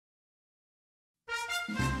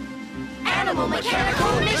Animal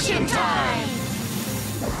Mechanical Mission Time!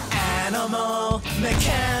 Animal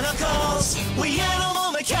Mechanicals, we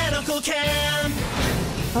Animal Mechanical can!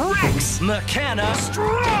 Rex Mechana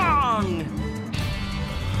strong!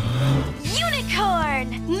 Unicorn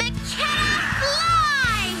Mechana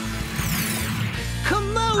fly!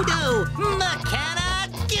 Komodo Mechana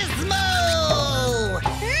gizmo!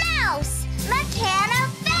 Mouse Mechana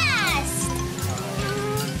fast!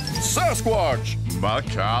 Sasquatch,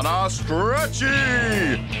 Mechana stretchy!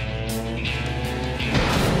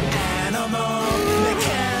 Animal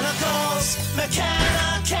Mechanicals, Mechana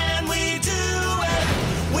can we do it?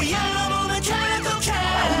 We Animal Mechanical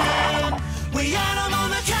can! We Animal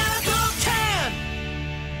Mechanical can!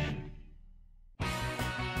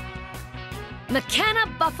 Mechana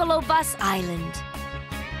Buffalo Bus Island.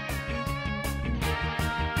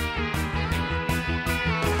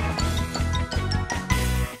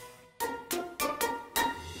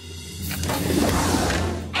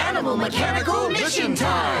 Animal Mechanical Mission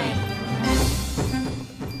Time!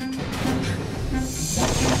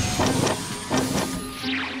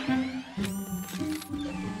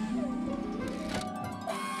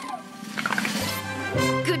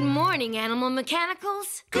 Good morning, Animal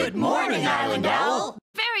Mechanicals. Good morning, Island Owl!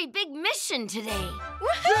 Very big mission today.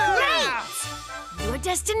 Yeah! Your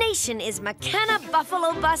destination is Mechana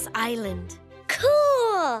Buffalo Bus Island.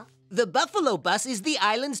 Cool! The Buffalo Bus is the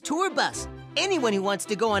island's tour bus. Anyone who wants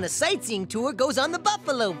to go on a sightseeing tour goes on the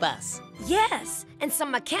Buffalo Bus. Yes, and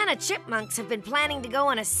some Mechana chipmunks have been planning to go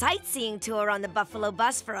on a sightseeing tour on the Buffalo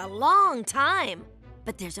Bus for a long time.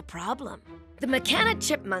 But there's a problem. The Mechana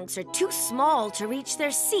chipmunks are too small to reach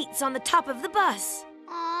their seats on the top of the bus.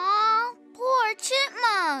 Aww, poor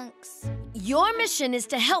chipmunks. Your mission is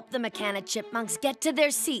to help the Mechana chipmunks get to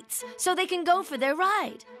their seats so they can go for their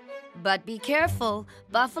ride. But be careful,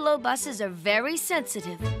 Buffalo buses are very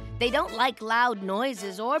sensitive. They don't like loud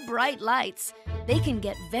noises or bright lights. They can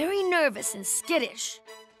get very nervous and skittish.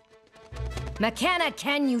 Mechana,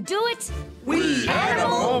 can you do it? We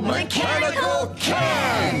Animal Mechanical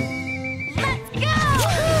can! Let's go!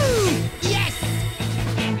 Yes!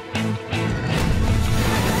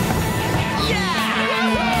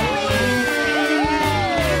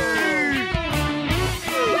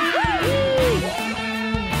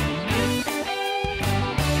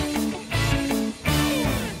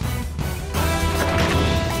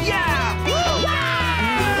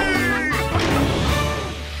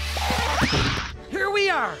 Here we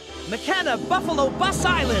are, Mechana Buffalo Bus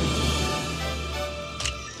Island.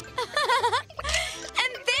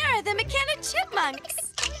 And there are the Mechana chipmunks.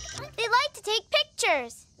 They like to take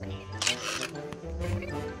pictures.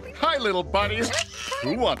 Hi, little buddies.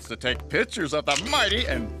 Who wants to take pictures of the mighty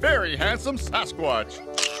and very handsome Sasquatch?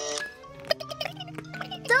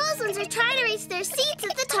 Those ones are trying to reach their seats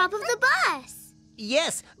at the top of the bus.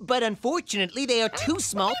 Yes, but unfortunately they are too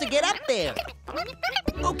small to get up there.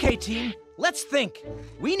 Okay, team, let's think.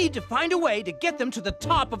 We need to find a way to get them to the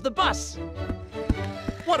top of the bus.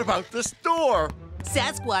 What about this door?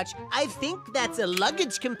 Sasquatch, I think that's a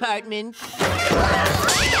luggage compartment.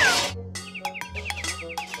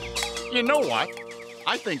 You know what?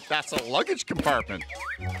 I think that's a luggage compartment.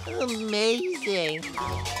 Amazing.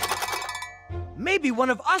 Maybe one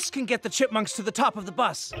of us can get the chipmunks to the top of the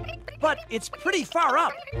bus. But it's pretty far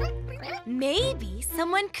up. Maybe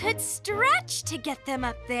someone could stretch to get them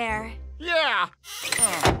up there. Yeah.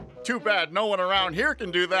 Too bad no one around here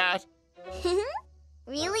can do that.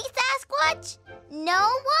 Really, Sasquatch? No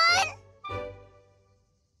one?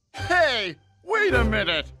 Hey, wait a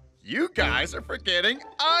minute. You guys are forgetting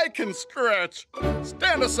I can stretch.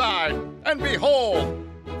 Stand aside and behold.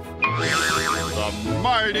 The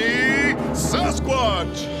mighty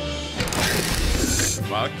Sasquatch!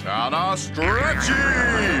 Mechana stretchy!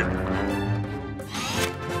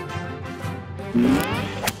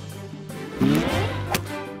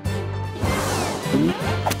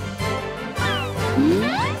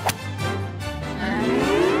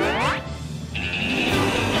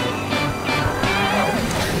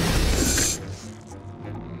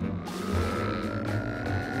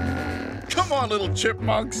 Come on, little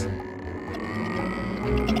chipmunks.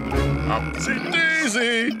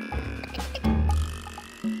 Upsy-daisy!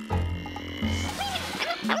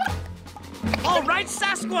 All right,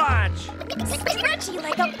 Sasquatch! Stretchy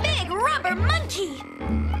like a big rubber monkey.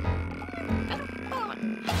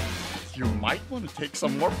 You might want to take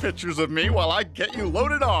some more pictures of me while I get you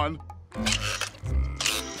loaded on.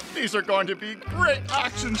 These are going to be great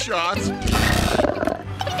action shots.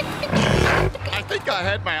 I think I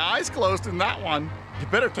had my eyes closed in that one. You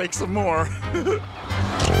better take some more.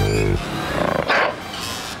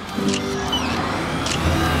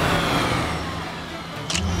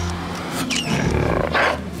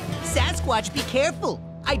 Sasquatch, be careful.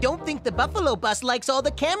 I don't think the buffalo bus likes all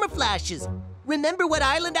the camera flashes. Remember what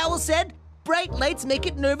Island Owl said? Bright lights make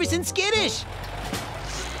it nervous and skittish.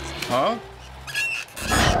 Huh?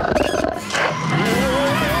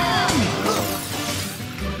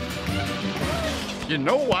 You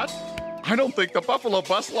know what? I don't think the buffalo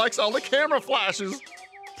bus likes all the camera flashes.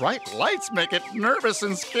 Bright lights make it nervous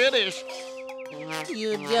and skittish.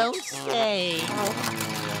 You don't say.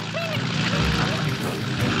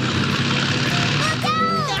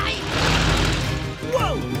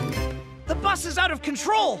 Whoa! The bus is out of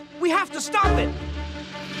control! We have to stop it!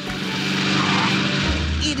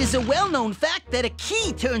 It is a well-known fact that a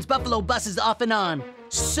key turns buffalo buses off and on.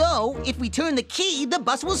 So, if we turn the key, the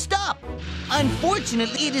bus will stop.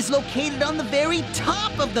 Unfortunately, it is located on the very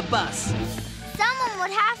top of the bus. Someone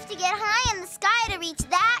would have to get high in the sky to reach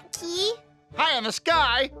that key. High in the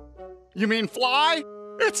sky? You mean fly?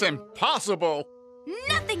 It's impossible.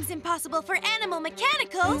 Nothing's impossible for animal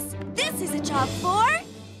mechanicals. This is a job for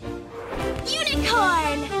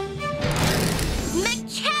unicorn.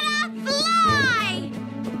 Mechana fly!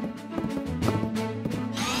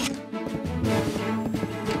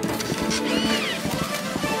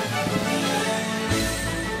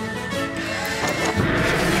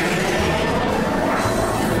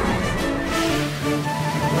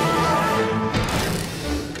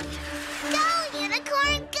 Go,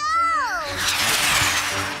 unicorn, go!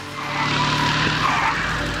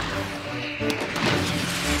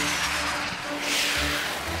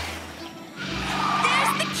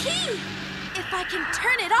 There's the key! If I can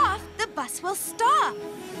turn it off, the bus will stop.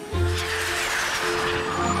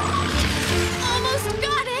 Almost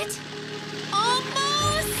got it!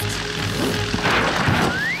 Almost!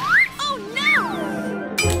 Oh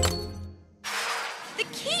no! The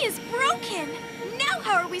key is broken! Now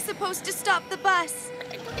how are we supposed to stop the bus?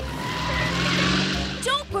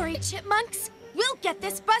 Don't worry, chipmunks. We'll get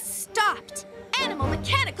this bus stopped. Animal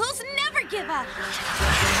mechanicals never give up.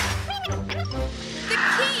 The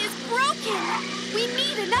key is broken. We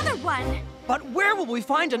need another one. But where will we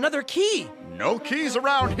find another key? No keys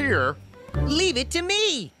around here. Leave it to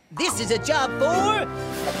me. This is a job for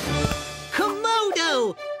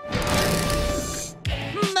Komodo.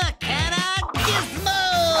 Mechana Gizmo.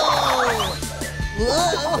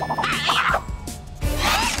 Whoa.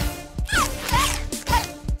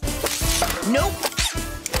 Nope.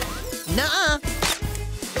 Nuh-uh.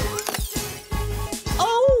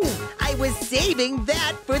 Oh, I was saving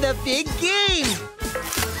that for the big game.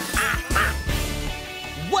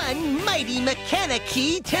 One mighty Mechana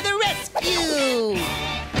key to the rescue!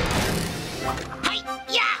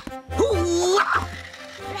 Hi-ya! Hoo!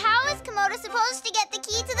 But how is Komodo supposed to get the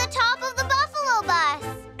key to the top of the buffalo bus?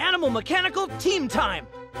 Animal mechanical team time!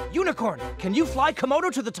 Unicorn, can you fly Komodo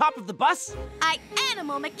to the top of the bus? I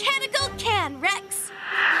animal mechanical can, Rex.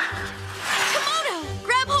 Komodo,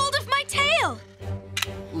 grab hold of my tail.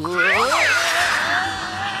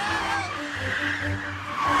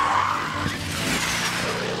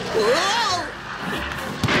 Whoa!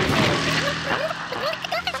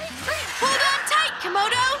 Hold on tight,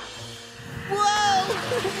 Komodo. Whoa!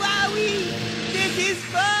 Wowie! This is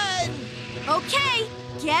fun! Okay,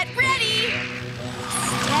 get ready.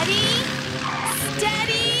 Steady,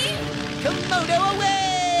 steady. Komodo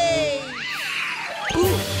away!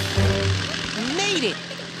 Ooh. Made it!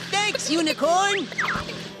 Thanks, Unicorn!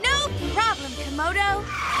 No problem, Komodo.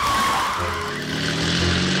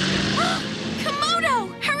 Komodo,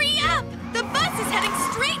 hurry up! The bus is heading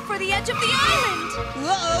straight for the edge of the island.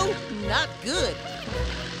 Uh-oh! Not good.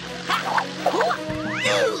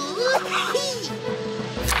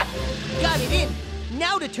 Got it in.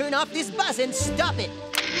 Now to turn off this bus and stop it.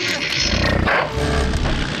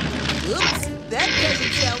 Oops, that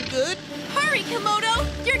doesn't sound good. Hurry, Komodo!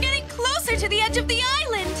 You're getting closer to the edge of the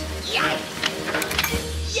island.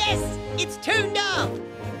 Yes, it's turned off.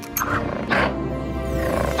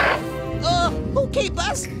 Okay,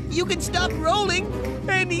 bus. You can stop rolling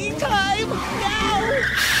anytime now.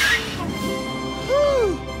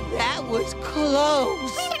 Whew, that was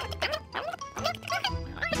close.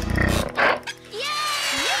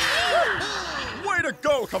 Way to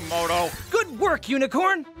go, Komodo. Good work,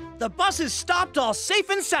 Unicorn! The bus is stopped all safe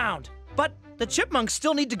and sound. But the chipmunks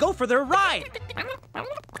still need to go for their ride.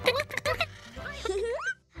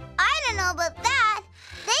 I don't know about that.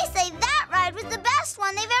 They say that ride was the best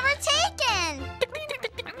one they've ever taken.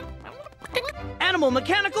 Animal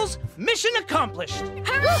mechanicals, mission accomplished.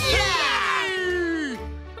 Hooray!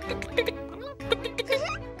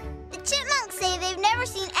 The chipmunks say they've never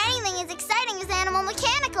seen anything as exciting as animal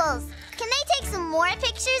mechanicals. Can they take some more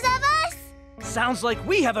pictures of us? Sounds like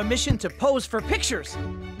we have a mission to pose for pictures.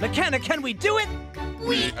 Mechana, can we do it?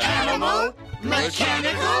 We animal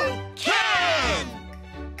mechanical can!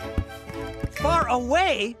 Far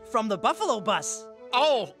away from the buffalo bus.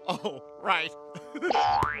 Oh, right.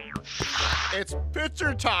 It's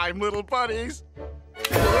picture time, little buddies.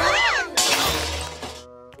 Hooray!